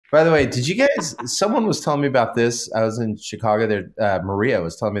By the way, did you guys, someone was telling me about this. I was in Chicago there. Maria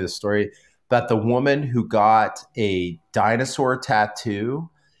was telling me the story about the woman who got a dinosaur tattoo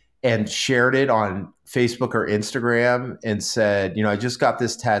and shared it on Facebook or Instagram and said, I just got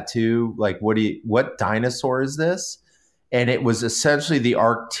this tattoo. Like, what dinosaur is this? And it was essentially the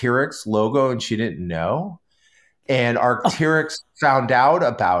Arc'teryx logo, and she didn't know. And Arc'teryx found out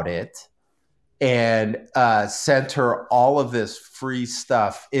about it and sent her all of this free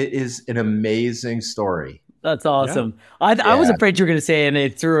stuff. It is an amazing story. That's awesome. Yeah. I was afraid you were going to say, and they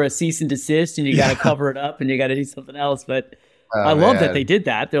threw a cease and desist, and you got to cover it up, and you got to do something else. But I love that they did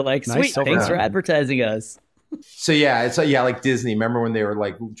that. They're like, sweet, thanks for advertising us. So yeah, it's like Disney. Remember when they were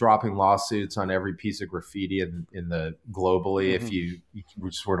like dropping lawsuits on every piece of graffiti in the globally if you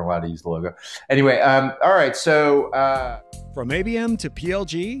just weren't allowed to use the logo. Anyway, all right. So from ABM to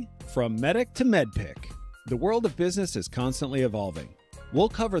PLG, from Medic to MedPick, the world of business is constantly evolving. We'll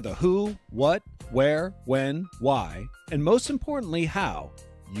cover the who, what, where, when, why, and most importantly, how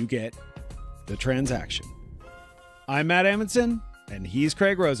you get the transaction. I'm Matt Amundson, and he's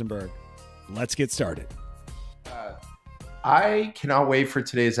Craig Rosenberg. Let's get started. I cannot wait for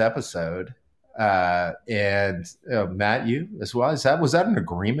today's episode. And Matt, you as well. Was that an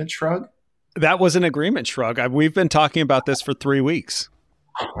agreement shrug? That was an agreement shrug. We've been talking about this for 3 weeks.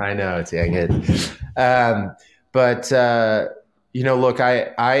 I know, it's good. But look,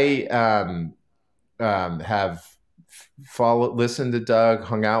 I have listened to Doug,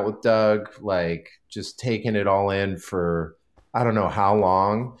 hung out with Doug, like just taking it all in for I don't know how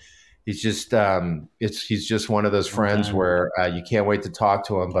long. He's just he's just one of those friends where you can't wait to talk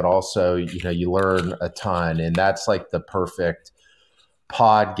to him, but also you learn a ton, and that's like the perfect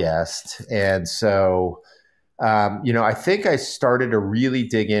pod guest. And so I think I started to really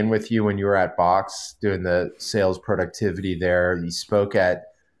dig in with you when you were at Box doing the sales productivity there. You spoke at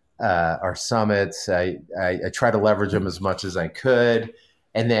our summits. I try to leverage them as much as I could,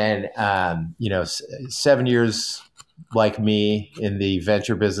 and then 7 years. Like me in the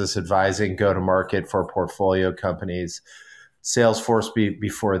venture business advising, go to market for portfolio companies, Salesforce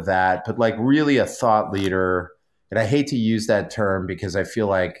before that, but like really a thought leader. And I hate to use that term because I feel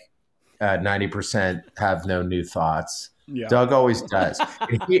like 90% have no new thoughts. Yeah. Doug always does.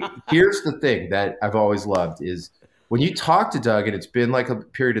 Here's the thing that I've always loved is when you talk to Doug and it's been like a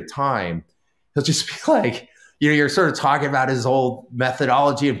period of time, he'll just be like, you're sort of talking about his old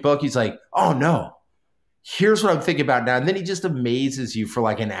methodology and book. He's like, oh no. Here's what I'm thinking about now. And then he just amazes you for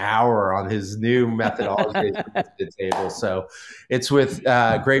like an hour on his new methodology at the table. So it's with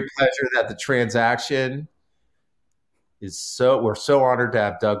great pleasure that the transaction is we're so honored to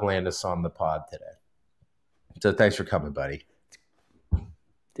have Doug Landis on the pod today. So thanks for coming, buddy.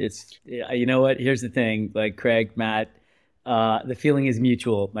 You know what? Here's the thing, like Craig, Matt, the feeling is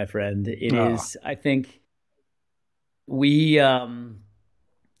mutual, my friend. It is, I think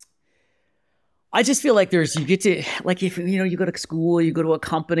I just feel like you get to, like, if, you go to school, you go to a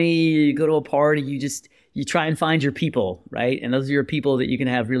company, you go to a party, you try and find your people, right? And those are your people that you can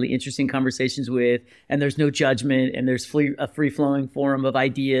have really interesting conversations with, and there's no judgment, and there's a free-flowing forum of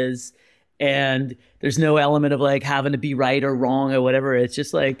ideas, and there's no element of like having to be right or wrong or whatever. It's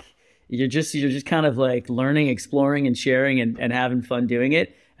just like, you're just kind of like learning, exploring, and sharing and having fun doing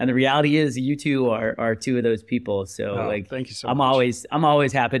it. And the reality is, you two are two of those people. So, thank you so much. I'm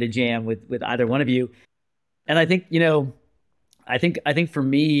always happy to jam with either one of you. And I think, I think for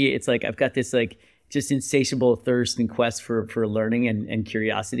me, it's like I've got this like just insatiable thirst and quest for learning and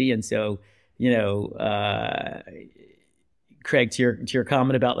curiosity. And so, Craig, to your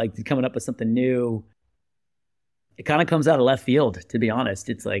comment about like coming up with something new, it kind of comes out of left field. To be honest,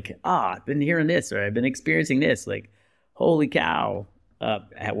 it's like, I've been hearing this, or I've been experiencing this. Like, holy cow.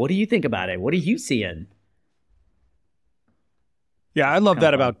 What do you think about it? What are you seeing? Yeah, I love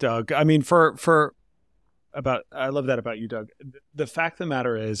that about Doug. I mean, I love that about you, Doug. The fact of the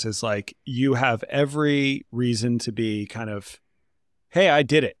matter is like you have every reason to be kind of, hey, I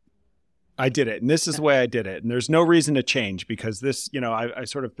did it. And this is the way I did it. And there's no reason to change because this, I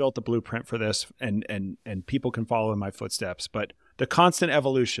sort of built the blueprint for this and people can follow in my footsteps. But the constant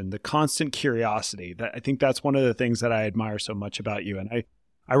evolution, the constant curiosity, I think that's one of the things that I admire so much about you. And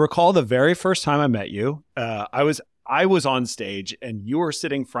I recall the very first time I met you, I was on stage and you were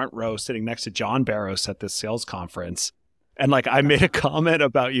sitting front row, sitting next to John Barros at this sales conference. And like, I made a comment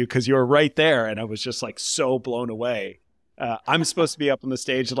about you because you were right there. And I was just like so blown away. I'm supposed to be up on the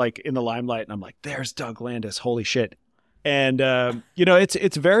stage, like in the limelight. And I'm like, there's Doug Landis. Holy shit. And,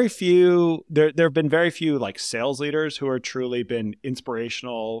 it's very few, there have been very few like sales leaders who are truly been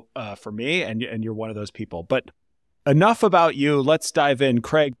inspirational for me. And you're one of those people, but enough about you. Let's dive in.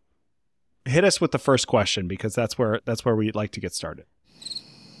 Craig, hit us with the first question, because that's where we'd like to get started.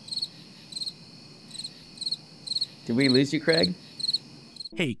 Did we lose you, Craig?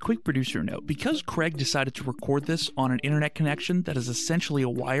 Hey, quick producer note. Because Craig decided to record this on an internet connection that is essentially a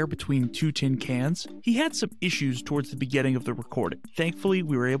wire between two tin cans, he had some issues towards the beginning of the recording. Thankfully,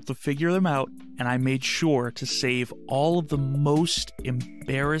 we were able to figure them out, and I made sure to save all of the most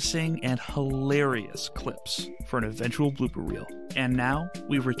embarrassing and hilarious clips for an eventual blooper reel. And now,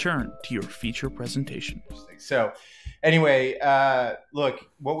 we return to your feature presentation. So, anyway, look,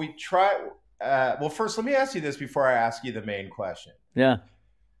 what we try... well, first, let me ask you this before I ask you the main question. Yeah.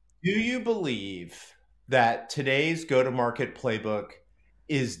 Do you believe that today's go-to-market playbook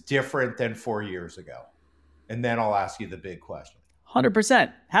is different than 4 years ago? And then I'll ask you the big question.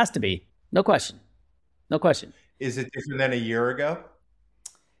 100%. Has to be. No question. No question. Is it different than a year ago?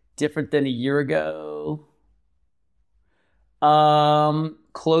 Different than a year ago?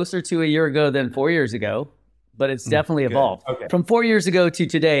 Closer to a year ago than 4 years ago, but it's definitely evolved. Okay. From 4 years ago to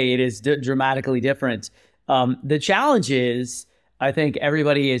today, it is dramatically different. The challenge is, I think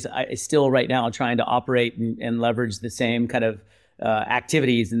everybody is still right now trying to operate and leverage the same kind of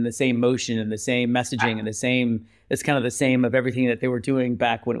activities and the same motion and the same messaging and it's kind of the same of everything that they were doing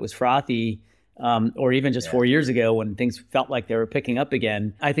back when it was frothy, or even just 4 years ago when things felt like they were picking up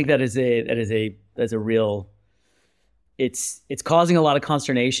again. I think that is a real, it's causing a lot of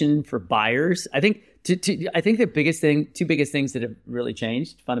consternation for buyers. I think I think the two biggest things that have really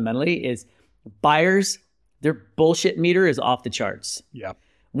changed fundamentally is buyers. Their bullshit meter is off the charts. Yeah.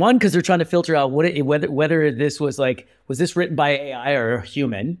 One, because they're trying to filter out whether this was this written by AI or a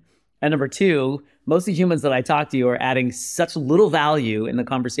human? And number two, most of the humans that I talk to are adding such little value in the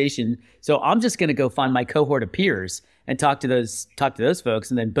conversation. So I'm just going to go find my cohort of peers and talk to those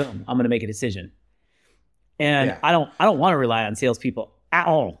folks, and then boom, I'm going to make a decision. And I don't want to rely on salespeople at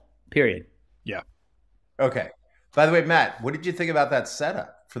all. Period. Yeah. Okay. By the way, Matt, what did you think about that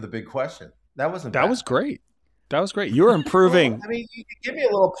setup for the big question? That was great. That was great. You're improving. Well, I mean, you can give me a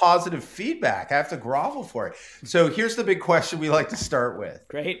little positive feedback. I have to grovel for it. So here's the big question we like to start with.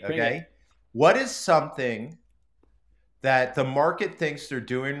 Great. Okay. What is something that the market thinks they're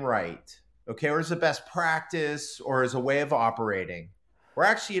doing right? Okay. Or as a best practice or as a way of operating? Or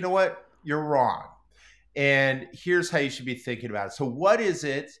actually, you know what? You're wrong. And here's how you should be thinking about it. So what is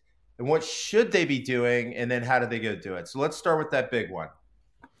it and what should they be doing? And then how do they go do it? So let's start with that big one.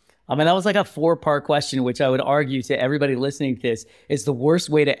 I mean, that was like a 4-part question, which I would argue to everybody listening to this is the worst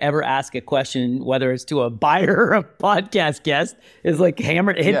way to ever ask a question, whether it's to a buyer or a podcast guest, is like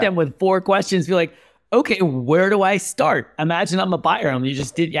hit them with 4 questions. Be like, okay, where do I start? Imagine I'm a buyer and you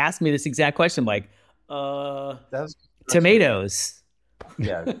just ask me this exact question. I'm like, tomatoes.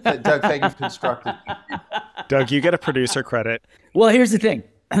 Yeah. Doug, thank you for constructive. Doug, you get a producer credit. Well, here's the thing.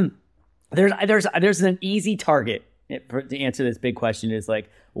 There's an easy target to answer this big question is like,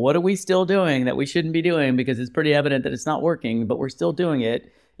 what are we still doing that we shouldn't be doing because it's pretty evident that it's not working, but we're still doing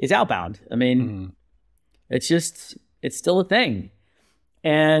it, is outbound. I mean, it's still a thing.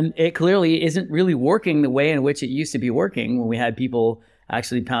 And it clearly isn't really working the way in which it used to be working when we had people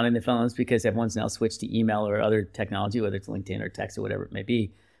actually pounding the phones because everyone's now switched to email or other technology, whether it's LinkedIn or text or whatever it may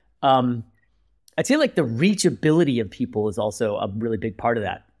be. I'd say like the reachability of people is also a really big part of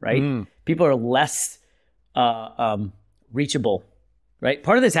that, right? People are less reachable, right?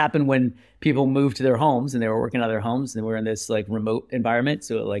 Part of this happened when people moved to their homes and they were working out of their homes and we're in this like remote environment.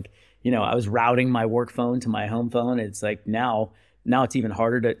 So like, I was routing my work phone to my home phone. It's like now it's even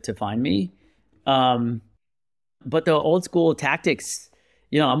harder to find me. But the old school tactics,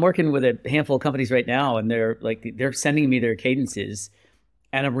 I'm working with a handful of companies right now and they're sending me their cadences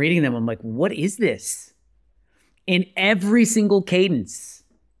and I'm reading them. I'm like, what is this? In every single cadence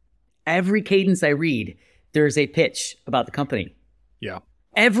I read, there's a pitch about the company. Yeah.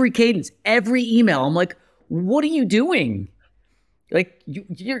 Every cadence, every email. I'm like, what are you doing? Like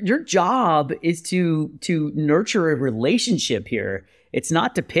your job is to nurture a relationship here. It's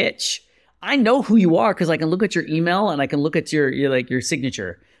not to pitch. I know who you are because I can look at your email and I can look at your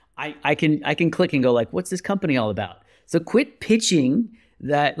signature. I can click and go like, what's this company all about? So quit pitching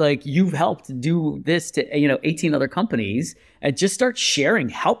that like you've helped do this to 18 other companies and just start sharing.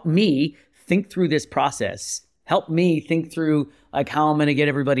 Help me think through this process. Help me think through like how I'm going to get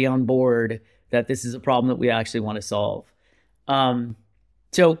everybody on board that this is a problem that we actually want to solve.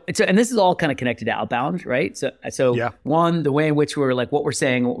 So and this is all kind of connected to outbound, right? So yeah. One, the way in which we're like what we're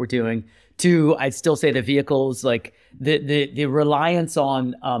saying, what we're doing. Two, I'd still say the vehicles, like the reliance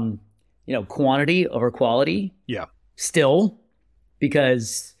on quantity over quality. Yeah. Still,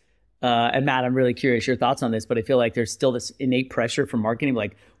 because and Matt, I'm really curious your thoughts on this, but I feel like there's still this innate pressure from marketing.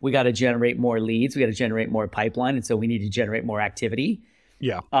 Like, we got to generate more leads, we got to generate more pipeline, and so we need to generate more activity.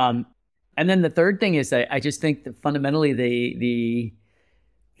 Yeah. And then the third thing is I just think that fundamentally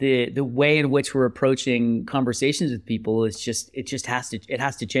the way in which we're approaching conversations with people is it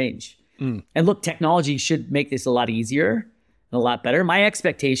has to change. And look, technology should make this a lot easier and a lot better. My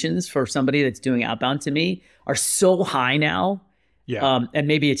expectations for somebody that's doing outbound to me are so high now. Yeah. And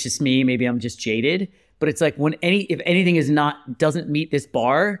maybe it's just me, maybe I'm just jaded, but it's like if anything doesn't meet this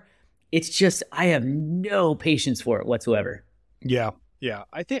bar, it's just, I have no patience for it whatsoever. Yeah. Yeah.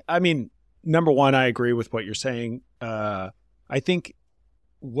 I mean, number one, I agree with what you're saying. I think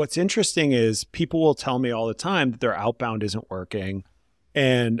what's interesting is people will tell me all the time that their outbound isn't working,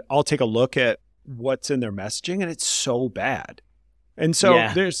 and I'll take a look at what's in their messaging and it's so bad. And so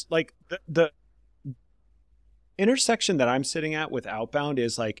there's like the intersection that I'm sitting at with outbound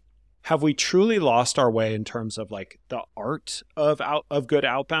is like, have we truly lost our way in terms of like the art of good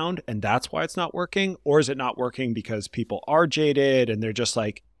outbound, and that's why it's not working? Or is it not working because people are jaded and they're just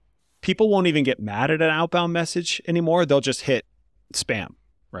like, people won't even get mad at an outbound message anymore. They'll just hit spam,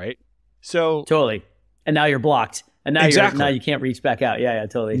 right? So totally. And now you're blocked. And now now you can't reach back out. Yeah,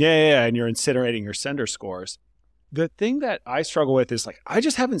 totally. Yeah. And you're incinerating your sender scores. The thing that I struggle with is like, I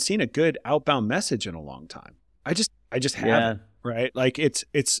just haven't seen a good outbound message in a long time. I just haven't, right? Like it's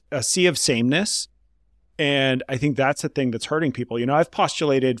a sea of sameness. And I think that's the thing that's hurting people. You know, I've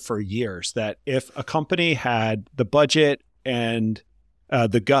postulated for years that if a company had the budget and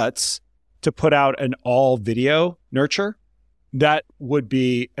the guts to put out an all video nurture, that would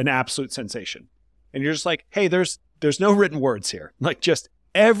be an absolute sensation. And you're just like, hey, there's no written words here. Like, just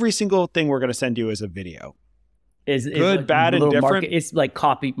every single thing we're going to send you is a video. Is good, bad, and different. It's like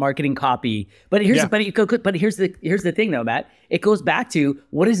marketing copy. But here's the thing though, Matt. It goes back to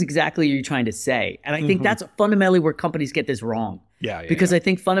what is exactly you're trying to say, and I think that's fundamentally where companies get this wrong. Because I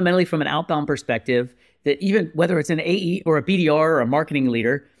think fundamentally from an outbound perspective, that even whether it's an AE or a BDR or a marketing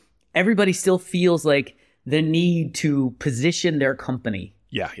leader, everybody still feels like the need to position their company.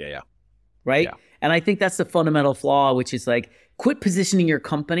 Right? Yeah. And I think that's the fundamental flaw, which is like, quit positioning your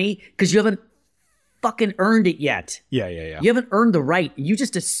company because you haven't fucking earned it yet. Yeah. You haven't earned the right. You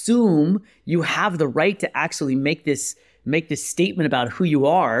just assume you have the right to actually make this statement about who you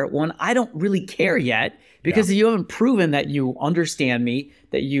are, when I don't really care yet, because you haven't proven that you understand me,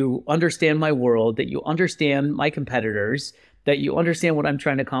 that you understand my world, that you understand my competitors, that you understand what I'm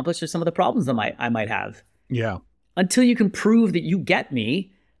trying to accomplish, or some of the problems I might have. Yeah. Until you can prove that you get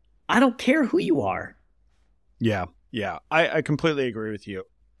me, I don't care who you are. Yeah. I completely agree with you.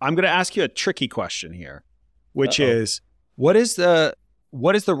 I'm going to ask you a tricky question here, which is, what is the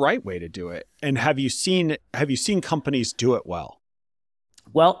right way to do it? And have you seen companies do it well?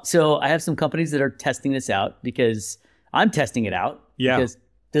 Well, so I have some companies that are testing this out because I'm testing it out. Yeah. Because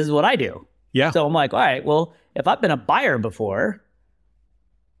this is what I do. Yeah. So I'm like, all right, well, if I've been a buyer before,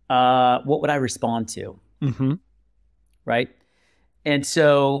 what would I respond to? Right. And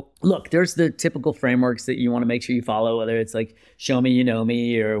so, look, there's the typical frameworks that you want to make sure you follow, whether it's like show me you know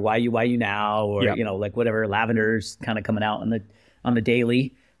me, or why you now, or like whatever, Lavender's kind of coming out on the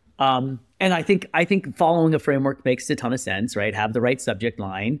daily. And I think following a framework makes a ton of sense, right? Have the right subject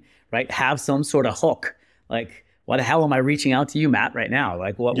line, right? Have some sort of hook. Like, why the hell am I reaching out to you, Matt, right now?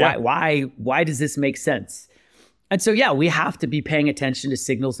 Like, why does this make sense? And so, we have to be paying attention to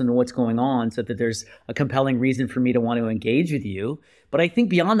signals and what's going on so that there's a compelling reason for me to want to engage with you. But I think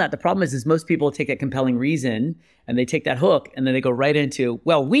beyond that, the problem is most people take that compelling reason and they take that hook and then they go right into,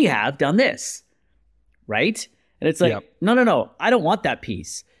 well, we have done this, right? And it's like, no, I don't want that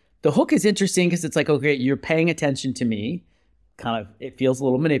piece. The hook is interesting because it's like, okay, you're paying attention to me. Kind of, it feels a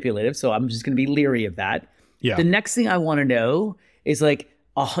little manipulative. So I'm just going to be leery of that. Yeah. The next thing I want to know is like,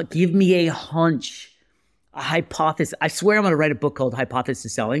 give me a hunch. A hypothesis. I swear I'm going to write a book called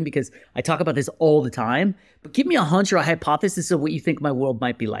Hypothesis Selling because I talk about this all the time. But give me a hunch or a hypothesis of what you think my world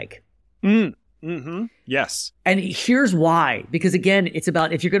might be like. Yes. And here's why. Because again, it's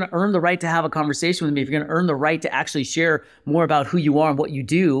about, if you're going to earn the right to have a conversation with me, if you're going to earn the right to actually share more about who you are and what you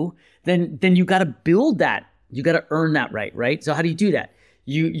do, then you got to build that. You got to earn that right? So how do you do that?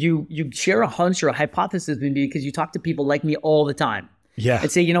 You share a hunch or a hypothesis with me because you talk to people like me all the time. Yeah.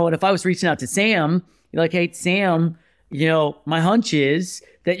 And say, you know what, if I was reaching out to Sam, you're like, hey, Sam, my hunch is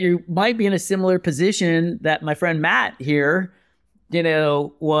that you might be in a similar position that my friend Matt here,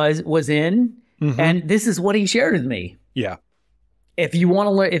 was in. And this is what he shared with me. Yeah. If you want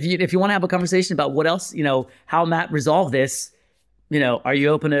to learn, if you want to have a conversation about what else, how Matt resolved this, are you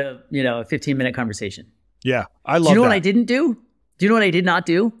open to, a 15-minute conversation? Yeah. I love that. Do you know what I didn't do? Do you know what I did not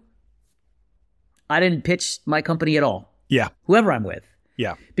do? I didn't pitch my company at all. Yeah. Whoever I'm with.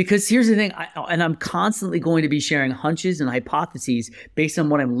 Yeah. Because here's the thing, and I'm constantly going to be sharing hunches and hypotheses based on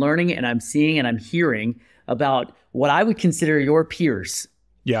what I'm learning and I'm seeing and I'm hearing about what I would consider your peers.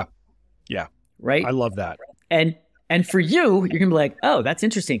 Yeah. Yeah. Right. I love that. And for you, you're gonna be like, oh, that's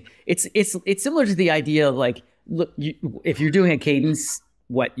interesting. It's similar to the idea of like, look, if you're doing a cadence,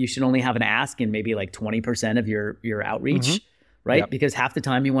 what you should only have an ask in maybe like 20% of your outreach, right? Yep. Because half the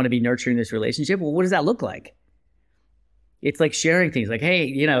time you want to be nurturing this relationship. Well, what does that look like? It's like sharing things like,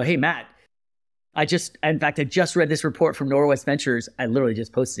 hey, hey, Matt, I just read this report from Norwest Ventures. I literally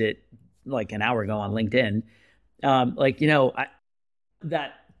just posted it like an hour ago on LinkedIn. I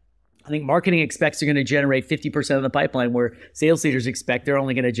think marketing expects they're going to generate 50% of the pipeline, where sales leaders expect they're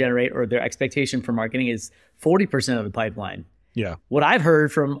only going to generate, or their expectation for marketing is 40% of the pipeline. Yeah. What I've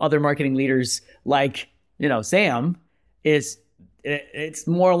heard from other marketing leaders like, Sam, is it's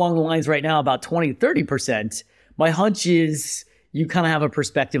more along the lines right now about 20, 30%. My hunch is you kind of have a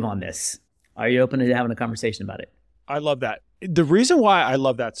perspective on this. Are you open to having a conversation about it? I love that. The reason why I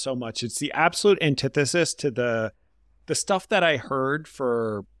love that so much, it's the absolute antithesis to the stuff that I heard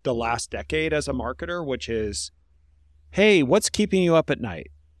for the last decade as a marketer, which is, hey, what's keeping you up at night?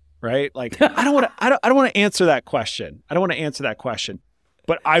 Right? Like, I don't want to answer that question.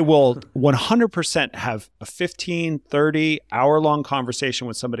 But I will 100% have a 15, 30 hour-long conversation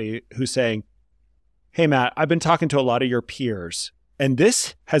with somebody who's saying, hey, Matt, I've been talking to a lot of your peers, and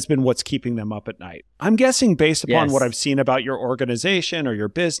this has been what's keeping them up at night. I'm guessing based upon what I've seen about your organization or your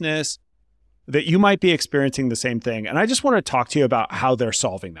business, that you might be experiencing the same thing. And I just want to talk to you about how they're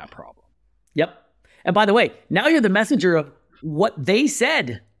solving that problem. Yep. And by the way, now you're the messenger of what they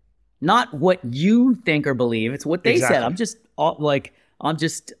said, not what you think or believe. It's what they said. All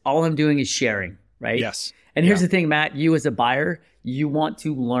I'm doing is sharing, right? Yes. And here's the thing, Matt, you as a buyer, you want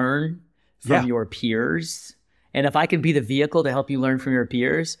to learn from your peers. And if I can be the vehicle to help you learn from your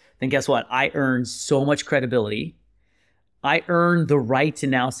peers, then guess what? I earn so much credibility. I earn the right to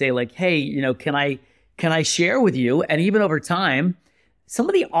now say like, hey, can I share with you? And even over time, some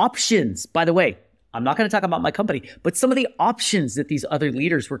of the options, by the way, I'm not going to talk about my company, but some of the options that these other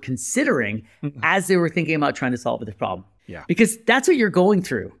leaders were considering as they were thinking about trying to solve this problem. Yeah. Because that's what you're going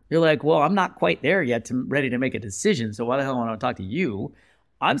through. You're like, well, I'm not quite there yet ready to make a decision. So why the hell want to talk to you?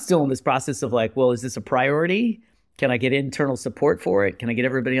 I'm still in this process of like, well, is this a priority? Can I get internal support for it? Can I get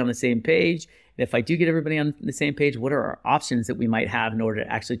everybody on the same page? And if I do get everybody on the same page, what are our options that we might have in order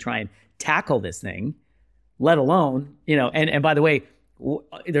to actually try and tackle this thing, let alone, and by the way,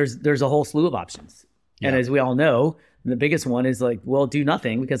 there's a whole slew of options. Yeah. And as we all know, the biggest one is like, well, do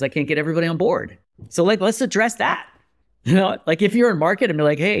nothing because I can't get everybody on board. So like, let's address that. Like if you're in market and be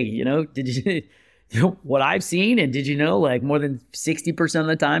like, hey, did you, what I've seen, and did you know, like more than 60% of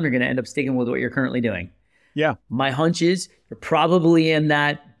the time, you're going to end up sticking with what you're currently doing. Yeah. My hunch is you're probably in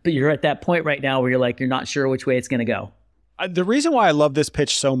that, but you're at that point right now where you're like, you're not sure which way it's going to go. The reason why I love this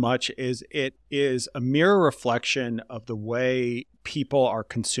pitch so much is it is a mirror reflection of the way people are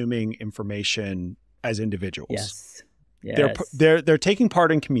consuming information as individuals. Yes. Yes. They're taking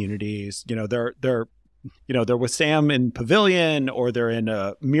part in communities. They're with Sam in Pavilion, or they're in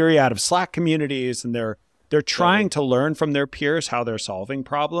a myriad of Slack communities, and they're trying to learn from their peers how they're solving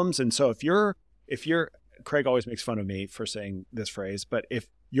problems. And so if you're Craig always makes fun of me for saying this phrase, but if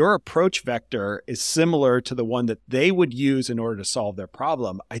your approach vector is similar to the one that they would use in order to solve their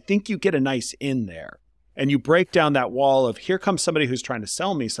problem, I think you get a nice in there, and you break down that wall of here comes somebody who's trying to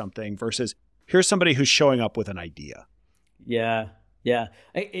sell me something versus here's somebody who's showing up with an idea. Yeah. Yeah.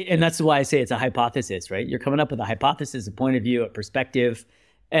 And that's why I say it's a hypothesis, right? You're coming up with a hypothesis, a point of view, a perspective.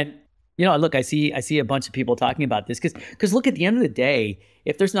 And, look, I see a bunch of people talking about this because look, at the end of the day,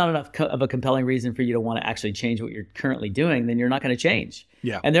 if there's not enough of a compelling reason for you to want to actually change what you're currently doing, then you're not going to change.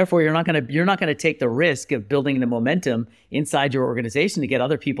 Yeah. And therefore you're not going to take the risk of building the momentum inside your organization to get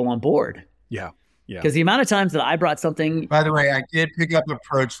other people on board. Yeah. Yeah. Because the amount of times that I brought something. By the way, I did pick up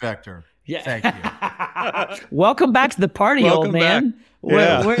approach vector. Yeah. Thank you. Welcome back to the party, old man.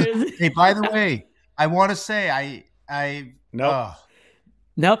 Where is it? Hey, by the way, I want to say Nope.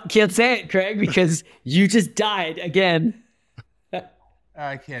 Nope, can't say it, Craig, because you just died again.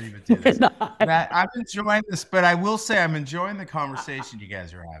 I can't even do this. Matt, I'm enjoying this, but I will say I'm enjoying the conversation you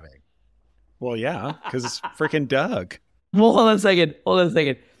guys are having. Well, yeah, because it's freaking Doug. Well, hold on a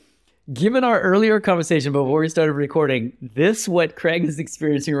second. Given our earlier conversation before we started recording, what Craig is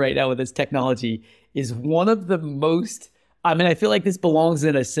experiencing right now with this technology is one of the most, I feel like this belongs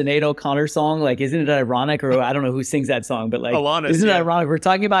in a Sinead O'Connor song. Like, isn't it ironic? Or I don't know who sings that song, but like, Alanis, isn't it ironic? We're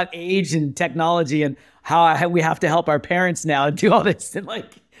talking about age and technology and how we have to help our parents now and do all this. And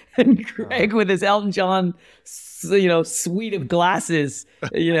like, And Craig with his Elton John, suite of glasses,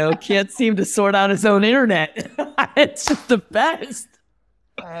 can't seem to sort out his own internet. It's just the best.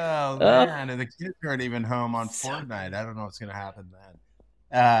 Oh man, and the kids aren't even home on Fortnite. I don't know what's gonna happen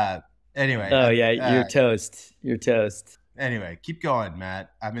then. Anyway. Oh yeah, you're toast. You're toast. Anyway, keep going,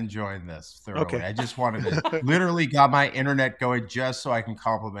 Matt. I'm enjoying this thoroughly. Okay. I just wanted to literally got my internet going just so I can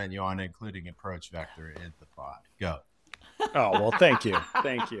compliment you on including approach vector in the pod. Go. Oh, well, thank you.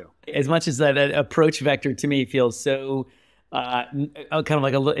 Thank you. As much as that approach vector to me feels so kind of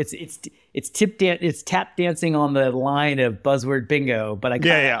like it's tap dancing on the line of buzzword bingo, but I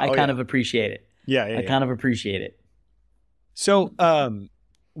kind of appreciate it. I kind of appreciate it. So,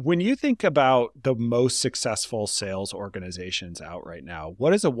 when you think about the most successful sales organizations out right now,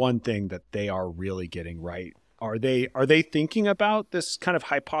 what is the one thing that they are really getting right? Are they thinking about this kind of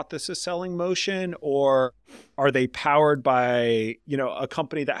hypothesis selling motion, or are they powered by, a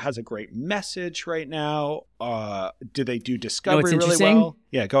company that has a great message right now? Do they do discovery really well?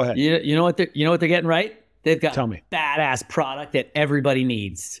 Yeah, go ahead. You know what they're getting right? They've got Tell me. Badass product that everybody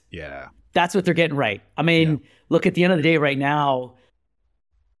needs. Yeah. That's what they're getting right. I mean, look, at the end of the day right now,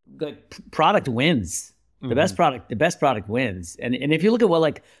 the product wins. The best product wins. And if you look at what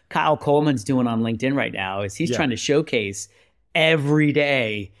like Kyle Coleman's doing on LinkedIn right now, is he's trying to showcase every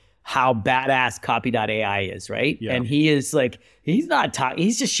day how badass copy.ai is, right? Yeah. And he is like, he's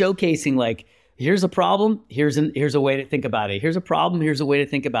just showcasing like, here's a problem, here's a way to think about it. Here's a problem, here's a way to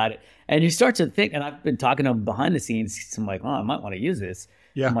think about it. And you start to think, and I've been talking to him behind the scenes, so I'm like, oh, I might want to use this.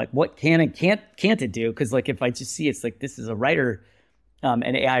 Yeah. I'm like, what can and can't it do? Because like if I just see it's like this is a writer,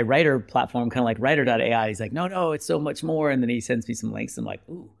 an AI writer platform, kind of like writer.ai. He's like, no, it's so much more. And then he sends me some links. I'm like,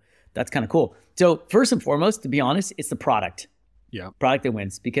 ooh, that's kind of cool. So first and foremost, to be honest, it's the product. Yeah. Product that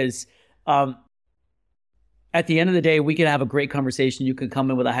wins. Because at the end of the day, we could have a great conversation. You could come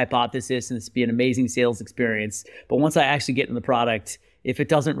in with a hypothesis and it's be an amazing sales experience. But once I actually get in the product, if it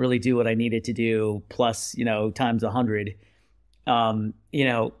doesn't really do what I need it to do, plus, times 100,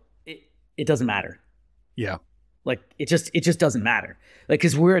 it doesn't matter. Yeah. Like it just doesn't matter. Like,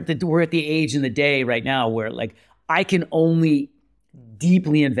 cause we're at the age in the day right now where like I can only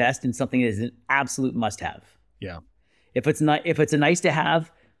deeply invest in something that is an absolute must have. Yeah. If it's a nice to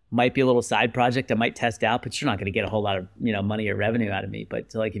have, might be a little side project I might test out, but you're not going to get a whole lot of, money or revenue out of me.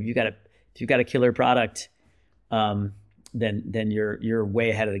 But like, if you've got a killer product, then you're way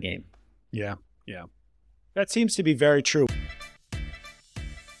ahead of the game. Yeah. Yeah. That seems to be very true.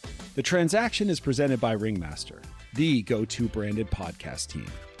 The Transaction is presented by Ringmaster, the go-to branded podcast team.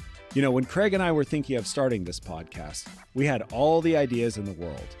 When Craig and I were thinking of starting this podcast, we had all the ideas in the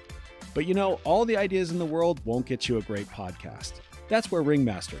world. But all the ideas in the world won't get you a great podcast. That's where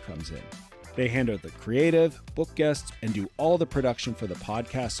Ringmaster comes in. They handle the creative, book guests, and do all the production for the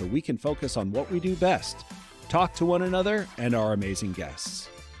podcast so we can focus on what we do best, talk to one another and our amazing guests.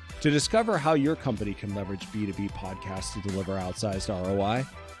 To discover how your company can leverage B2B podcasts to deliver outsized ROI,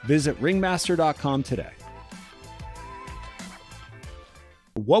 visit ringmaster.com today.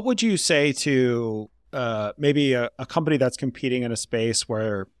 What would you say to maybe a company that's competing in a space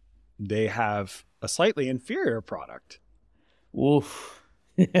where they have a slightly inferior product? Oof.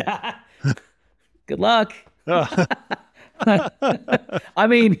 Good luck. I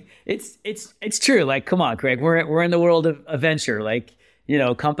mean, it's true. Like, come on, Craig. We're in the world of venture. Like,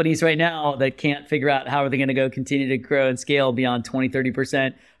 companies right now that can't figure out how are they going to continue to grow and scale beyond 20, 30%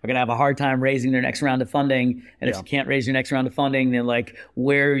 are going to have a hard time raising their next round of funding. And if you can't raise your next round of funding, then like,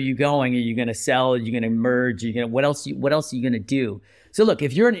 where are you going? Are you going to sell? Are you going to merge? What else are you going to do? So look,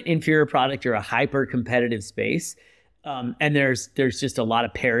 if you're an inferior product, you're a hyper competitive space, and there's just a lot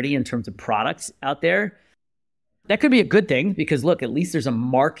of parity in terms of products out there. That could be a good thing because look, at least there's a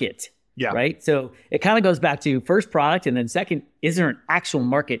market. Yeah. Right. So it kind of goes back to first product and then second, is there an actual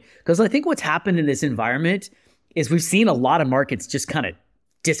market? Because I think what's happened in this environment is we've seen a lot of markets just kind of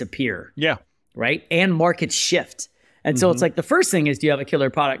disappear. Yeah. Right. And markets shift. And so it's like the first thing is, do you have a killer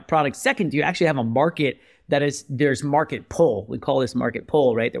product? Second, do you actually have a market there's market pull? We call this market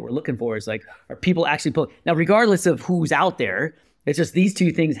pull, right? That we're looking for is like, are people actually pulling? Now, regardless of who's out there, it's just these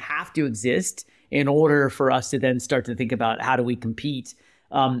two things have to exist in order for us to then start to think about how do we compete.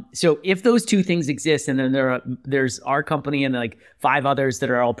 So if those two things exist, and then there's our company and like 5 others that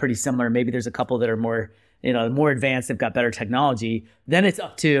are all pretty similar, maybe there's a couple that are more, more advanced, they've got better technology, then it's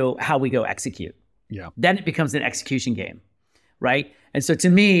up to how we go execute. Yeah. Then it becomes an execution game, right? And so to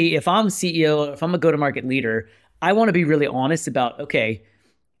me, if I'm CEO, if I'm a go-to-market leader, I want to be really honest about, okay,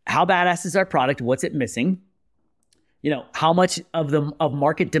 how badass is our product? What's it missing? How much of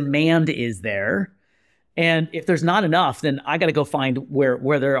market demand is there? And if there's not enough, then I got to go find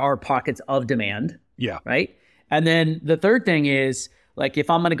where there are pockets of demand. Yeah. Right. And then the third thing is, like, if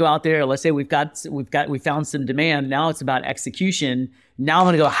I'm going to go out there, let's say we found some demand. Now it's about execution. Now I'm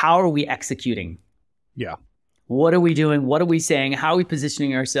going to go, how are we executing? Yeah. What are we doing? What are we saying? How are we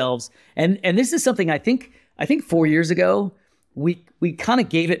positioning ourselves? And this is something I think 4 years ago, we kind of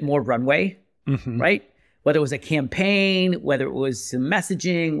gave it more runway, right? Whether it was a campaign, whether it was some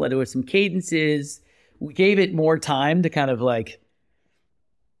messaging, whether it was some cadences, we gave it more time to kind of like,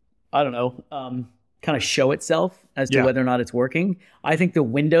 I don't know, kind of show itself as to whether or not it's working. I think the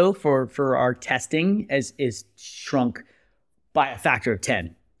window for our testing is shrunk by a factor of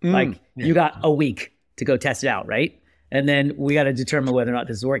 10. You got a week to go test it out, right? And then we got to determine whether or not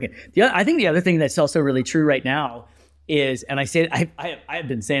this is working. I think the other thing that's also really true right now is, and I've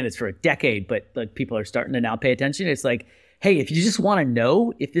been saying this for a decade, but like people are starting to now pay attention. It's like, hey, if you just want to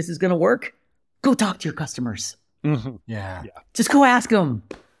know if this is going to work, go talk to your customers. Yeah. Just go ask them.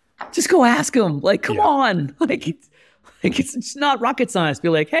 Like, come on. It's not rocket science. Be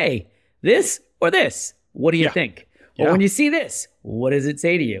like, hey, this or this, what do you think? Or when you see this, what does it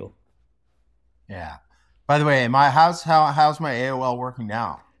say to you? Yeah. By the way, how's my AOL working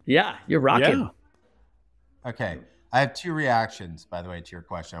now? Yeah, you're rocking. Yeah. Okay. I have two reactions, by the way, to your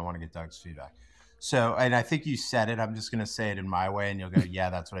question. I want to get Doug's feedback. So, and I think you said it. I'm just going to say it in my way, and you'll go, yeah,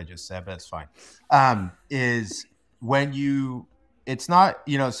 that's what I just said, but it's fine. Is when it's not,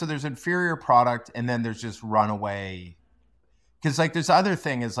 so there's inferior product, and then there's just runaway. Because like there's other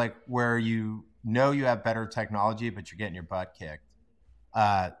thing is like where you have better technology, but you're getting your butt kicked.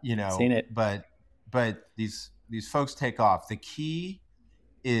 Seen it. But these folks take off. The key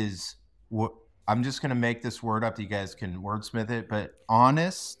is what I'm just going to make this word up. You guys can wordsmith it, but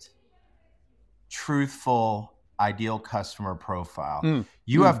honest, truthful, ideal customer profile.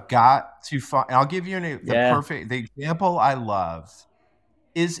 You have got to find. I'll give you the example I love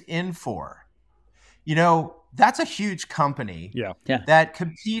is Infor. That's a huge company that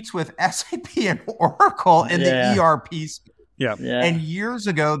competes with SAP and Oracle in the ERP space. Yeah. And years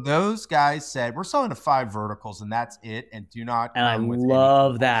ago, those guys said, we're selling to 5 verticals and that's it. And do not come and I with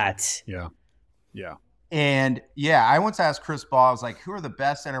love that. Yeah. Yeah. And I once asked Chris Ball, I was like, who are the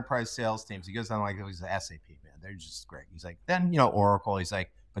best enterprise sales teams? He goes, I'm like, he's the SAP, man. They're just great. He's like, then, Oracle. He's like,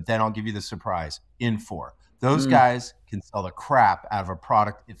 but then I'll give you the surprise. Infor. Those guys can sell the crap out of a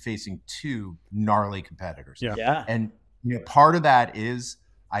product facing 2 gnarly competitors. Yeah. And part of that is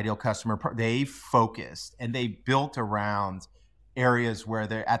ideal customer. They focused and they built around areas where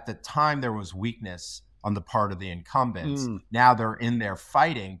at the time there was weakness on the part of the incumbents. Now they're in there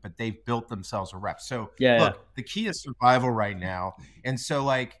fighting, but they've built themselves a rep. So look, the key is survival right now. And so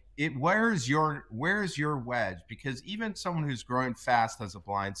where's your wedge? Because even someone who's growing fast has a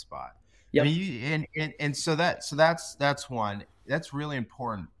blind spot. Yep. I mean, so that's one. That's really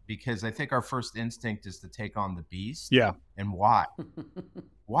important because I think our first instinct is to take on the beast. Yeah. And why?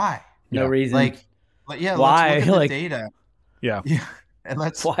 Why? No reason. Why? Let's look at the data. Yeah. And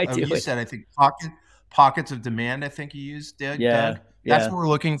let's. Why do you said I think pockets of demand. I think you used, Doug. Yeah. That's what we're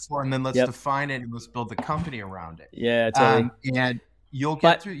looking for, and then let's define it and let's build the company around it. Yeah, totally. And you'll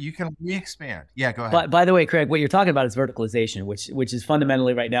get through. You can re-expand. Yeah, go ahead. But by the way, Craig, what you're talking about is verticalization, which is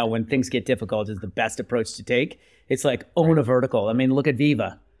fundamentally right now when things get difficult is the best approach to take. It's like own a vertical. I mean, look at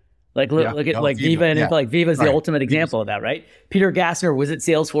Viva. Look at Viva, and like Viva is the ultimate example of that, right? Peter Gassner was at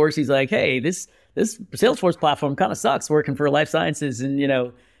Salesforce. He's like, hey, this Salesforce platform kind of sucks working for life sciences and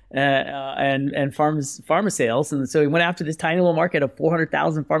and pharma sales, and so he went after this tiny little market of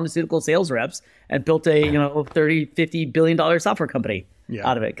 400,000 pharmaceutical sales reps and built a $30-50 billion software company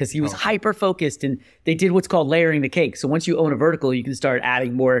out of it because he was hyper focused, and they did what's called layering the cake. So once you own a vertical, you can start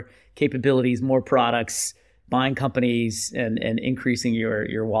adding more capabilities, more products, buying companies, and increasing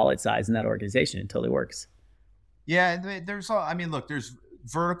your wallet size in that organization. It totally works. Yeah, there's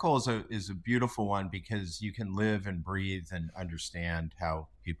vertical is a beautiful one because you can live and breathe and understand how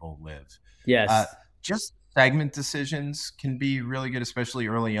people live. Yes. Just segment decisions can be really good, especially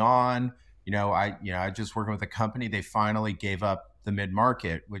early on. I just working with a company. They finally gave up the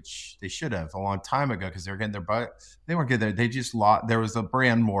mid-market, which they should have a long time ago because they were getting their butt. They weren't good there. They just lost. There was a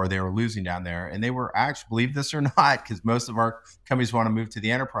brand more they were losing down there, and they were actually, believe this or not, because most of our companies want to move to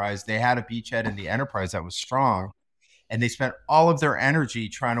the enterprise. They had a beachhead in the enterprise that was strong. And they spent all of their energy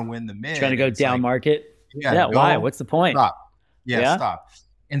trying to win the mid. Trying to go down market. Yeah. Why? What's the point? Stop. Yeah. Stop.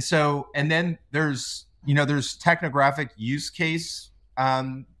 And then there's technographic use case,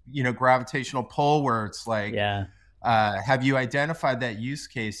 gravitational pull where it's like, have you identified that use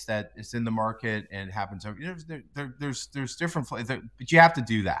case that is in the market and happens over? There's different, but you have to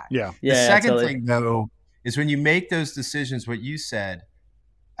do that. Yeah. The second thing though is when you make those decisions, what you said,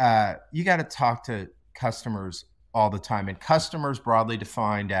 you got to talk to customers all the time, and customers broadly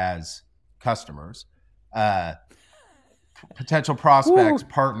defined as customers, potential prospects,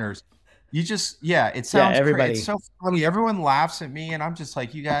 partners. You just, it sounds everybody. It's so funny. Everyone laughs at me, and I'm just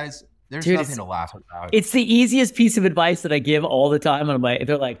like, you guys, there's nothing to laugh about. It's the easiest piece of advice that I give all the time. And I'm like,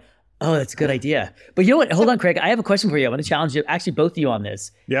 they're like, oh, that's a good idea. But you know what? Hold on, Craig. I have a question for you. I'm going to challenge you, actually, both of you on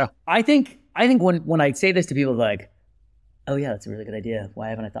this. Yeah. I think when I say this to people, like, oh yeah, that's a really good idea. Why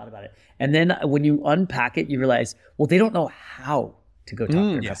haven't I thought about it? And then when you unpack it, you realize, well, they don't know how to go talk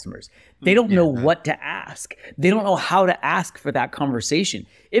to their customers. They don't know what to ask. They don't know how to ask for that conversation.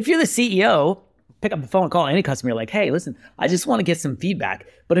 If you're the CEO, pick up the phone and call any customer, like, hey, listen, I just want to get some feedback.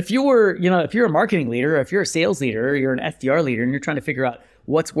 But if you're a marketing leader, or if you're a sales leader, or you're an SDR leader, and you're trying to figure out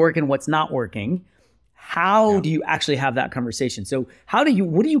what's working, what's not working, how do you actually have that conversation? So what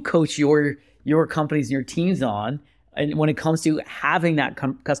do you coach your companies and your teams on, and when it comes to having that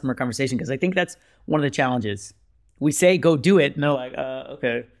customer conversation? Because I think that's one of the challenges. We say, go do it. And they're like,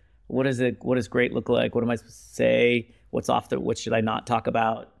 okay, what is it? What does great look like? What am I supposed to say? What should I not talk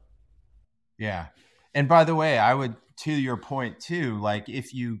about? Yeah. And by the way, I would, to your point too, like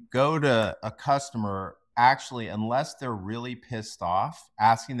if you go to a customer, actually, unless they're really pissed off,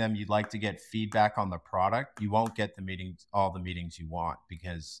 asking them you'd like to get feedback on the product, you won't get all the meetings you want,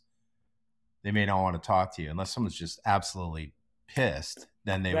 because they may not want to talk to you unless someone's just absolutely pissed.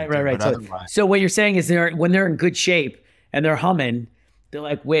 Then they would. Right. So what you're saying is when they're in good shape and they're humming, they're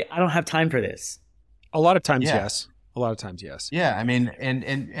like, wait, I don't have time for this. A lot of times, yes. A lot of times, yes. Yeah, I mean,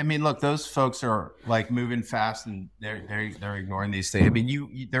 and I mean, look, those folks are like moving fast, and they're ignoring these things. I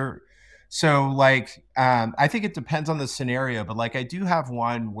mean, they're so like, I think it depends on the scenario, but like I do have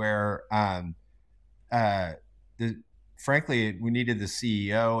one where, frankly, we needed the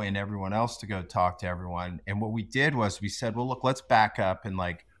CEO and everyone else to go talk to everyone, and what we did was we said, well, look, let's back up and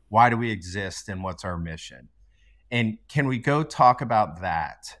like, why do we exist and what's our mission? And can we go talk about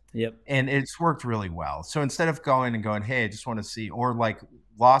that? Yep. And it's worked really well. So instead of going, hey, I just want to see, or like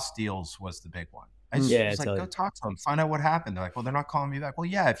lost deals was the big one. I just was like, go talk to them, find out what happened. They're like, well, they're not calling me back. Well,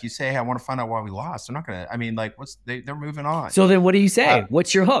 yeah, if you say, hey, I want to find out why we lost, they're not going to, I mean, like they're moving on. So then what do you say?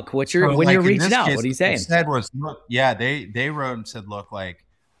 What's your hook? When you're reaching out, what are you saying? Said was, look, they wrote and said, look, like,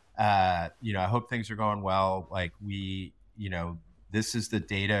 I hope things are going well. Like this is the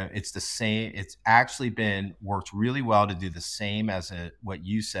data. It's the same. It's actually worked really well to do the same as what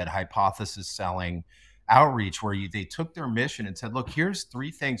you said, hypothesis selling outreach, where they took their mission and said, look, here's 3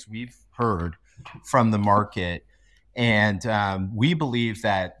 things we've heard from the market. And we believe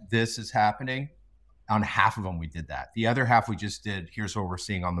that this is happening. On half of them, we did that. The other half we just did, here's what we're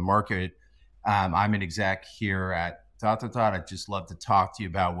seeing on the market. I'm an exec here at ... I'd just love to talk to you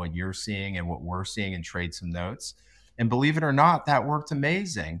about what you're seeing and what we're seeing and trade some notes. And believe it or not, that worked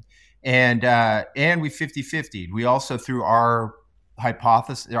amazing. And we 50-50'd. We also, through our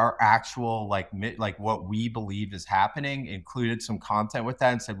hypothesis, our actual like what we believe is happening, included some content with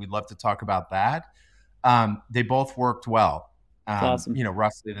that and said, we'd love to talk about that. They both worked well, awesome.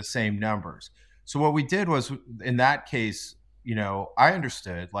 Roughly the same numbers. So what we did was, in that case, I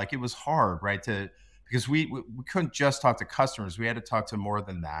understood, like, it was hard, right? Because we couldn't just talk to customers. We had to talk to more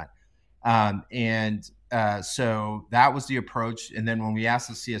than that. So that was the approach. And then when we asked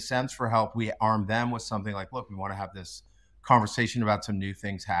the CSMs for help, we armed them with something like, look, we want to have this conversation about some new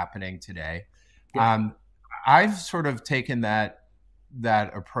things happening today. Yeah. I've sort of taken that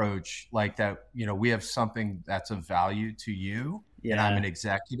approach, like that, we have something that's of value to you, and I'm an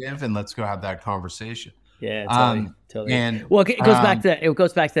executive, and let's go have that conversation. Yeah, totally. And well, it goes back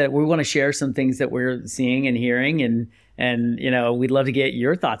to that. We want to share some things that we're seeing and hearing, and we'd love to get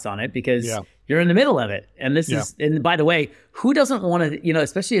your thoughts on it, because you're in the middle of it. And this is, and by the way, who doesn't want to,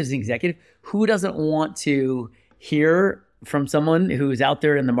 especially as an executive, who doesn't want to hear from someone who's out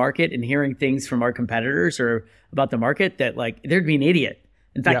there in the market and hearing things from our competitors or about the market that, like, they'd be an idiot.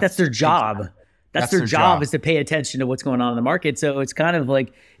 In fact, that's their job. Exactly. That's their job, is to pay attention to what's going on in the market. So it's kind of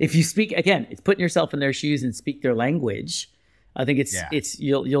like, if you speak, again, it's putting yourself in their shoes and speak their language. I think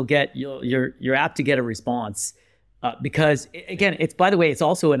you're apt to get a response, because again, it's, by the way, it's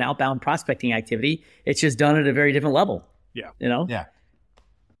also an outbound prospecting activity. It's just done at a very different level. Yeah. Yeah.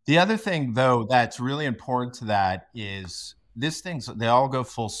 The other thing, though, that's really important to that is they all go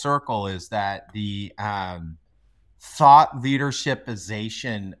full circle, is that the thought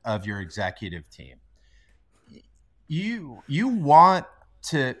leadershipization of your executive team. You want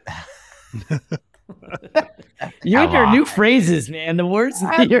to you and your new phrases, man, the words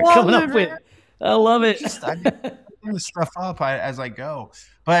that you're coming up with. I love it. making this stuff up as I go.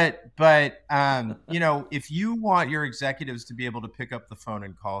 But you know, if you want your executives to be able to pick up the phone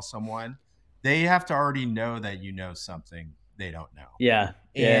and call someone, they have to already know that you know something they don't know. Yeah.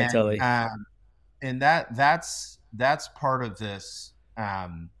 Yeah, totally. And that's part of this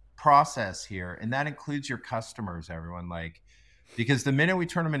process here, and that includes your customers, everyone. Like, because the minute we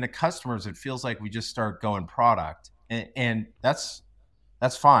turn them into customers, it feels like we just start going product, and that's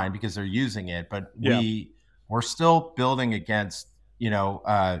fine because they're using it, but we're still building against, you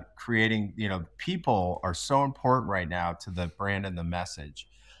know, creating, you know, people are so important right now to the brand and the message.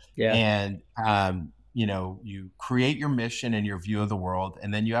 Yeah. And you know, you create your mission and your view of the world,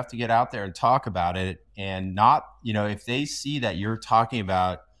 and then you have to get out there and talk about it. And not, you know, if they see that you're talking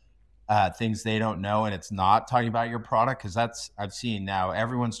about things they don't know, and it's not talking about your product, because that's, I've seen now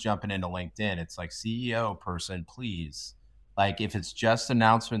everyone's jumping into LinkedIn. It's like, CEO person, please. Like, if it's just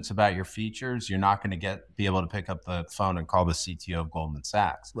announcements about your features, you're not going to be able to pick up the phone and call the CTO of Goldman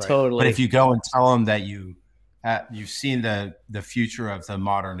Sachs. Right. Totally. But if you go and tell them that you've seen the future of the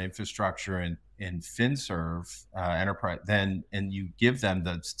modern infrastructure in FinServe enterprise, then, and you give them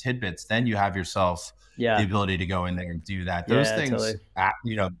those tidbits, then you have yourself the ability to go in there and do that. Those things, totally.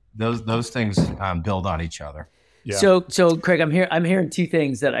 You know, those things build on each other. Yeah. So Craig, I'm hearing two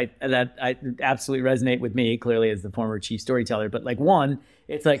things that I absolutely resonate with me, clearly as the former chief storyteller. But like, one,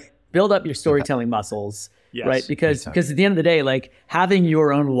 it's like, build up your storytelling muscles, right? Because at the end of the day, like, having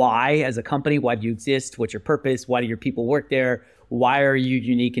your own why as a company, why do you exist? What's your purpose? Why do your people work there? Why are you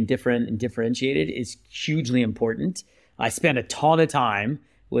unique and different and differentiated is hugely important. I spend a ton of time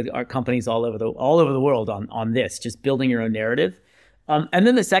with our companies all over the world on this, just building your own narrative. And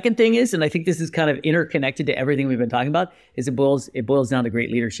then the second thing is, and I think this is kind of interconnected to everything we've been talking about, is it boils down to great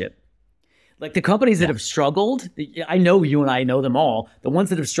leadership. Like, the companies that have struggled, I know you and I know them all. The ones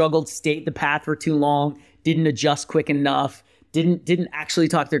that have struggled, stayed the path for too long, didn't adjust quick enough, didn't actually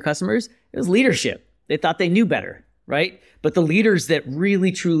talk to their customers. It was leadership. They thought they knew better, right? But the leaders that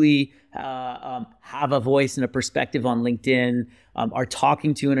really, truly have a voice and a perspective on LinkedIn, are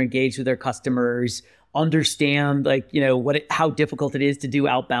talking to and engaged with their customers, understand, like, you know, how difficult it is to do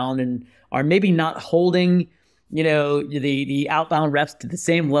outbound, and are maybe not holding, you know, the outbound reps to the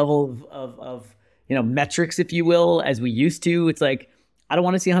same level of you know, metrics, if you will, as we used to. It's like, I don't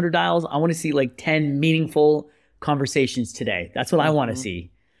want to see 100 dials. I want to see like 10 meaningful conversations today. That's what I want to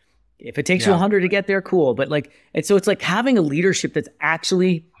see. If it takes you 100 to get there, cool. But like, and so it's like having a leadership that's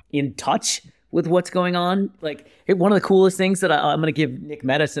actually in touch with what's going on. Like, one of the coolest things that I'm going to give Nick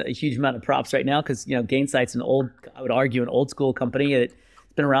Mehta a huge amount of props right now, because, you know, Gainsight's I would argue, an old school company. It's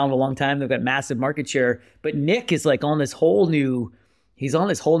been around a long time. They've got massive market share. But Nick is like on this whole new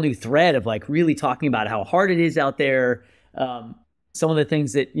thread of like really talking about how hard it is out there. Some of the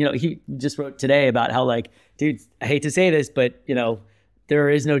things that, you know, he just wrote today about how, like, dude, I hate to say this, but, you know, there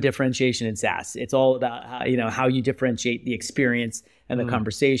is no differentiation in SaaS. It's all about how, you know, how you differentiate the experience and the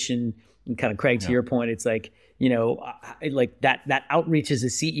conversation. And kind of, Craig, to your point, it's like, you know, like that outreach as a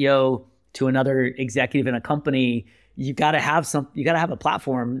CEO to another executive in a company, you got to have a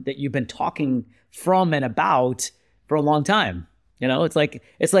platform that you've been talking from and about for a long time. You know, it's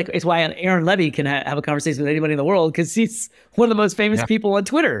why Aaron Levy can have a conversation with anybody in the world, because he's one of the most famous people on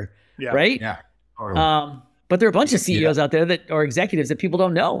Twitter, right? Yeah. Totally. But there are a bunch of CEOs out there that are executives that people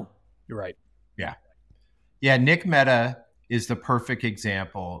don't know. You're right. Yeah. Yeah. Nick Mehta is the perfect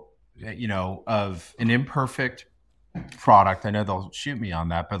example, you know, of an imperfect product. I know they'll shoot me on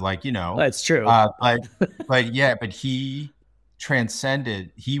that, but like, you know, that's true. But he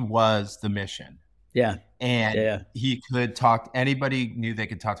transcended. He was the mission. Yeah. And he could talk. Anybody knew they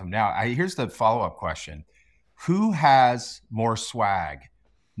could talk to him. Now, here's the follow-up question: who has more swag,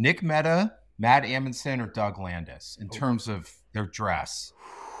 Nick Mehta, Matt Amundson, or Doug Landis in terms of their dress?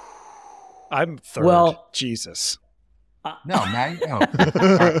 I'm third. Well, Jesus. No, Matt. No.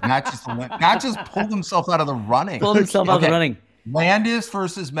 Matt just pulled himself out of the running. Pulled himself out of the running. Landis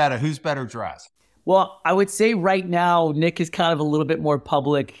versus Mehta. Who's better dressed? Well, I would say right now, Nick is kind of a little bit more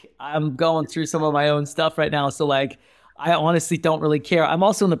public. I'm going through some of my own stuff right now. So like, I honestly don't really care. I'm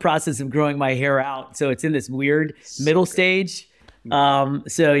also in the process of growing my hair out. So it's in this weird middle stage.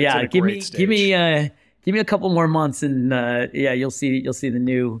 So yeah, give me a couple more months, and you'll see the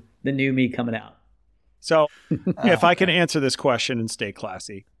new me coming out. So if I can answer this question and stay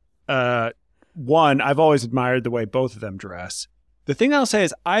classy, one, I've always admired the way both of them dress. The thing I'll say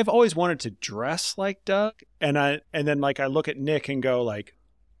is I've always wanted to dress like Doug, and then like I look at Nick and go like,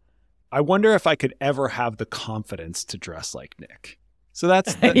 I wonder if I could ever have the confidence to dress like Nick. So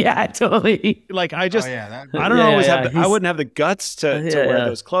that's yeah, totally. Like I just I don't always have I wouldn't have the guts to wear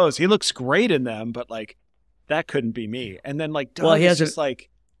those clothes. He looks great in them, but like that couldn't be me. And then like Doug Well, he is has just like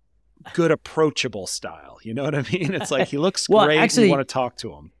good approachable style. You know what I mean? It's like he looks Well, great. actually, You want to talk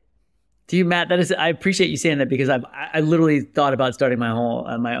to him. to you, Matt, I appreciate you saying that, because I literally thought about starting my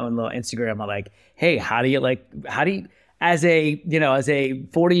own little Instagram. I'm like, hey, how do you, as a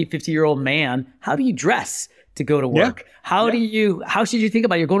 40, 50-year-old man, how do you dress to go to work? Yeah. How should you think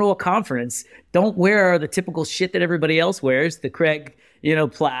about it? You're going to a conference. Don't wear the typical shit that everybody else wears. The Craig,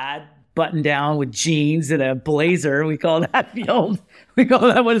 plaid button down with jeans and a blazer. We call that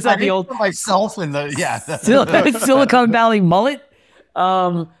what is that? The old myself in the Silicon Valley mullet.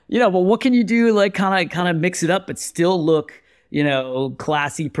 But what can you do? Like kind of mix it up, but still look,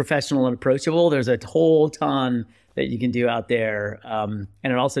 classy, professional, and approachable. There's a whole ton that you can do out there. And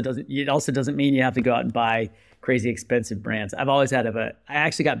it also doesn't mean you have to go out and buy crazy expensive brands. I've always I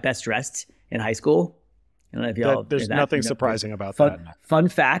actually got best dressed in high school. I don't know if y'all. There's nothing surprising about that. Fun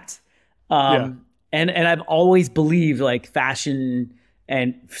fact. And I've always believed like fashion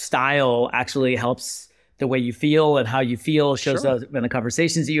and style actually helps the way you feel, and how you feel shows up in the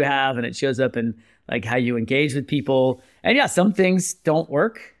conversations that you have, and it shows up in like how you engage with people. And yeah, some things don't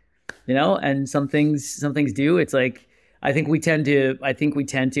work, and some things do. It's like, I think we tend to,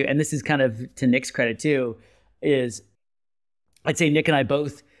 and this is kind of to Nick's credit too, is I'd say Nick and I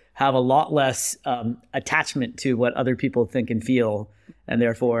both have a lot less attachment to what other people think and feel, and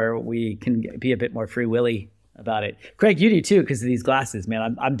therefore we can be a bit more free willy about it. Craig, you do too, because of these glasses,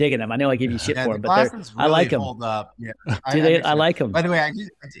 man. I'm digging them. I know I give you shit for them, but I like them. Hold up. Yeah. I like them. By the way,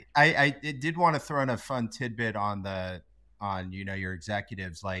 I did want to throw in a fun tidbit on your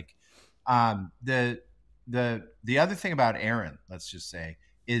executives. Like, the other thing about Aaron, let's just say,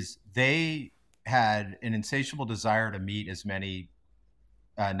 is they had an insatiable desire to meet as many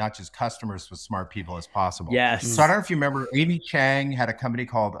not just customers, but smart people as possible. Yes. So I don't know if you remember, Amy Chang had a company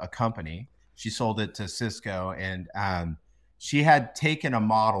called A Company. She sold it to Cisco, and she had taken a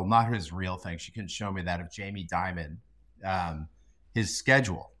model, not his real thing. She couldn't show me that, of Jamie Dimon, his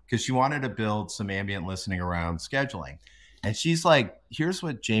schedule, because she wanted to build some ambient listening around scheduling. And she's like, here's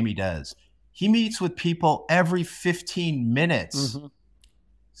what Jamie does. He meets with people every 15 minutes,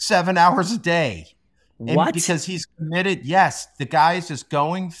 7 hours a day. And what? Because he's committed. Yes, the guy is just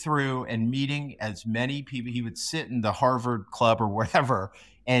going through and meeting as many people. He would sit in the Harvard Club or wherever,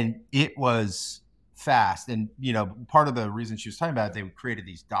 and it was fast. And, part of the reason she was talking about it, they created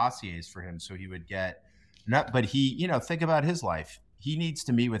these dossiers for him so he would get, but he, think about his life. He needs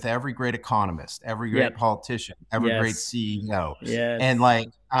to meet with every great economist, every great politician, every great CEO. And like,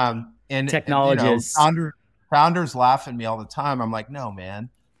 and technologists. Founders laugh at me all the time. I'm like, no,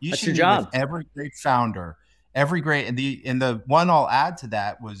 man. You should meet with every great founder, every great, and the one I'll add to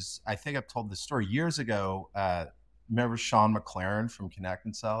that was, I think I've told this story years ago. Remember Sean McLaren from Connect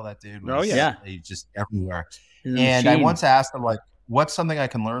and Sell? That dude was he's just everywhere. And I once asked him, like, what's something I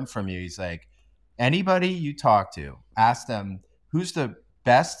can learn from you? He's like, anybody you talk to, ask them who's the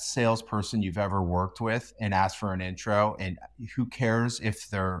best salesperson you've ever worked with, and ask for an intro, and who cares if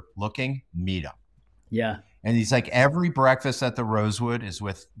they're looking, meet them. Yeah. And he's like, every breakfast at the Rosewood is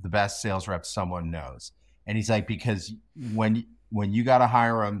with the best sales rep someone knows. And he's like, because when you got to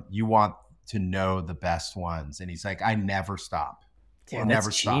hire them, you want to know the best ones. And he's like, I never stop. Damn, never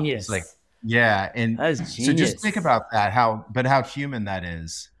stop. Genius. It's like, yeah. And so just think about that, how human that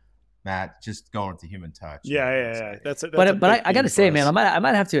is, Matt, just going with the human touch. Yeah. But I got to say, man, I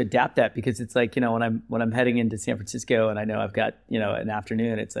might have to adapt that, because it's like, when I'm heading into San Francisco and I know I've got, an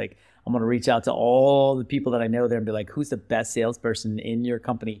afternoon, it's like, I'm going to reach out to all the people that I know there and be like, who's the best salesperson in your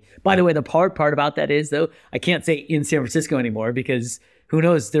company? By the way, the hard part about that is, though, I can't say in San Francisco anymore, because who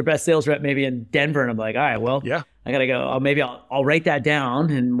knows, their best sales rep maybe in Denver. And I'm like, all right, well, I got to go. Maybe I'll write that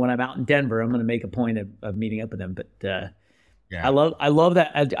down. And when I'm out in Denver, I'm going to make a point of meeting up with them. But I love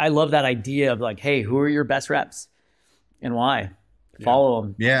that. I love that idea of like, hey, who are your best reps and why? Follow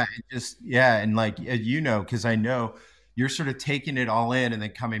them. Yeah. And like, because I know you're sort of taking it all in and then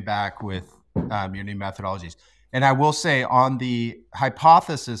coming back with your new methodologies. And I will say, on the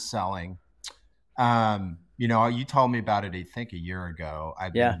hypothesis selling, you told me about it, I think, a year ago.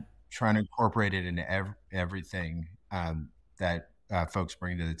 I've been trying to incorporate it into everything that folks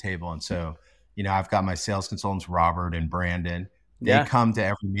bring to the table. And so, I've got my sales consultants, Robert and Brandon. They come to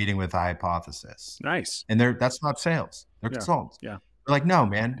every meeting with a hypothesis. Nice. And that's not sales. They're consultants. Yeah. They're like, no,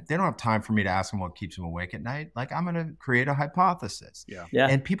 man, they don't have time for me to ask them what keeps them awake at night. Like, I'm going to create a hypothesis. Yeah.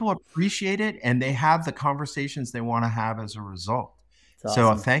 And people appreciate it, and they have the conversations they want to have as a result.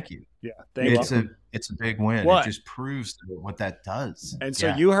 Awesome. So thank you. Yeah. It's a big win. It just proves what that does. And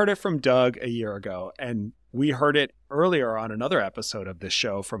so you heard it from Doug a year ago, and we heard it earlier on another episode of this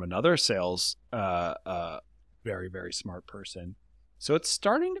show from another sales very, very smart person. So it's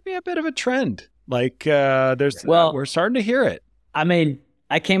starting to be a bit of a trend. Like we're starting to hear it. I mean,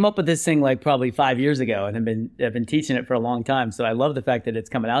 I came up with this thing like probably 5 years ago and have been teaching it for a long time. So I love the fact that it's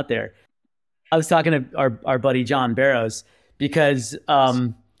coming out there. I was talking to our buddy John Barrows because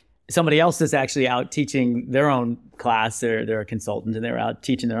somebody else is actually out teaching their own class. They're a consultant and they were out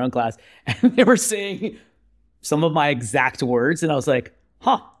teaching their own class, and they were saying some of my exact words, and I was like,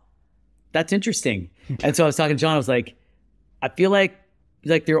 huh, that's interesting. And so I was talking to John, I was like, I feel like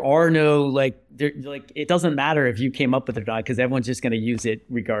there are no it doesn't matter if you came up with it or not, because everyone's just going to use it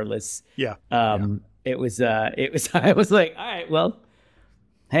regardless. Yeah. It was I was like, all right, well,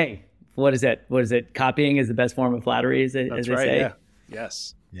 hey, what is it? What is it? Copying is the best form of flattery, as they say. Yeah.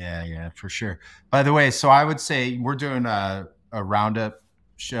 Yes. Yeah, for sure. By the way, so I would say we're doing a roundup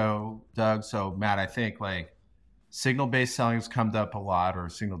show, Doug. So Matt, I think like signal-based selling has come up a lot, or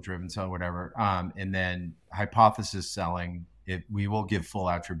signal-driven selling, whatever. And then hypothesis selling, we will give full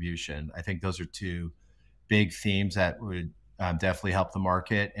attribution. I think those are two big themes that would definitely help the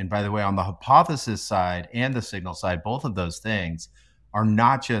market. And by the way, on the hypothesis side and the signal side, both of those things are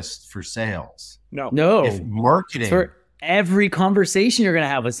not just for sales. No. If marketing, it's for every conversation you're going to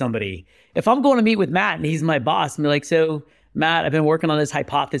have with somebody. If I'm going to meet with Matt and he's my boss, and be like, so Matt, I've been working on this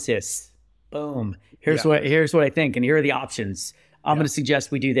hypothesis. Boom. Here's what I think, and here are the options. I'm going to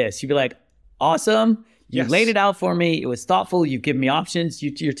suggest we do this. You'd be like, awesome. You laid it out for me. It was thoughtful. You've given me options.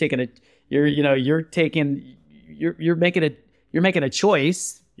 You're making a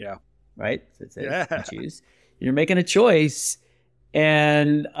choice. Yeah. Right. So it says you choose. You're making a choice,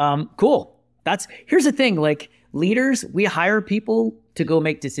 and cool. Here's the thing. Like leaders, we hire people to go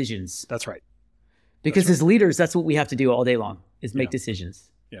make decisions. That's right. Because as leaders, that's what we have to do all day long is make decisions.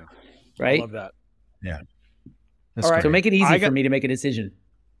 Yeah. Right. I love that. Yeah. All right. So make it easy for me to make a decision.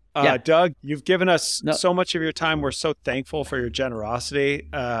 Doug, you've given us so much of your time. We're so thankful for your generosity.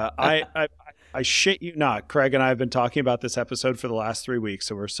 I shit you not. Craig and I have been talking about this episode for the last 3 weeks,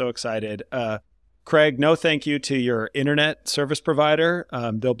 so we're so excited. Craig, no thank you to your internet service provider.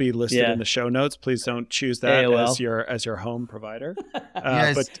 They'll be listed in the show notes. Please don't choose that as your home provider.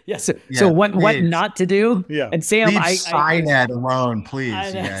 So what not to do? Yeah. And Sam, leave Signet alone, please,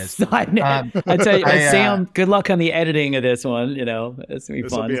 you guys. I tell you, Sam, good luck on the editing of this one. You know, it's gonna be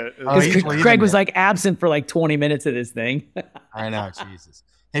fun. Because Craig was like absent for like 20 minutes of this thing. I know, Jesus.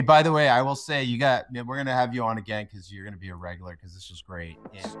 Hey, by the way, I will say we're going to have you on again because you're going to be a regular, because this was great.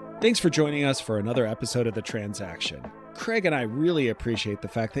 Yeah. Thanks for joining us for another episode of The Transaction. Craig and I really appreciate the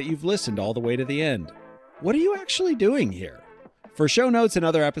fact that you've listened all the way to the end. What are you actually doing here? For show notes and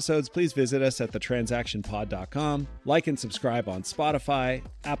other episodes, please visit us at thetransactionpod.com. Like and subscribe on Spotify,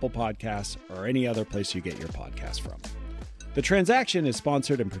 Apple Podcasts, or any other place you get your podcast from. The Transaction is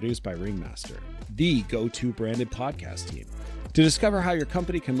sponsored and produced by Ringmaster, the go-to branded podcast team. To discover how your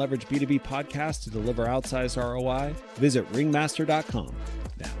company can leverage B2B podcasts to deliver outsized ROI, visit ringmaster.com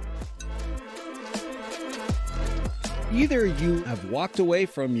now. Either you have walked away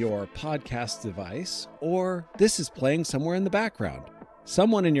from your podcast device, or this is playing somewhere in the background.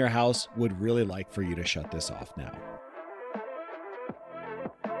 Someone in your house would really like for you to shut this off now.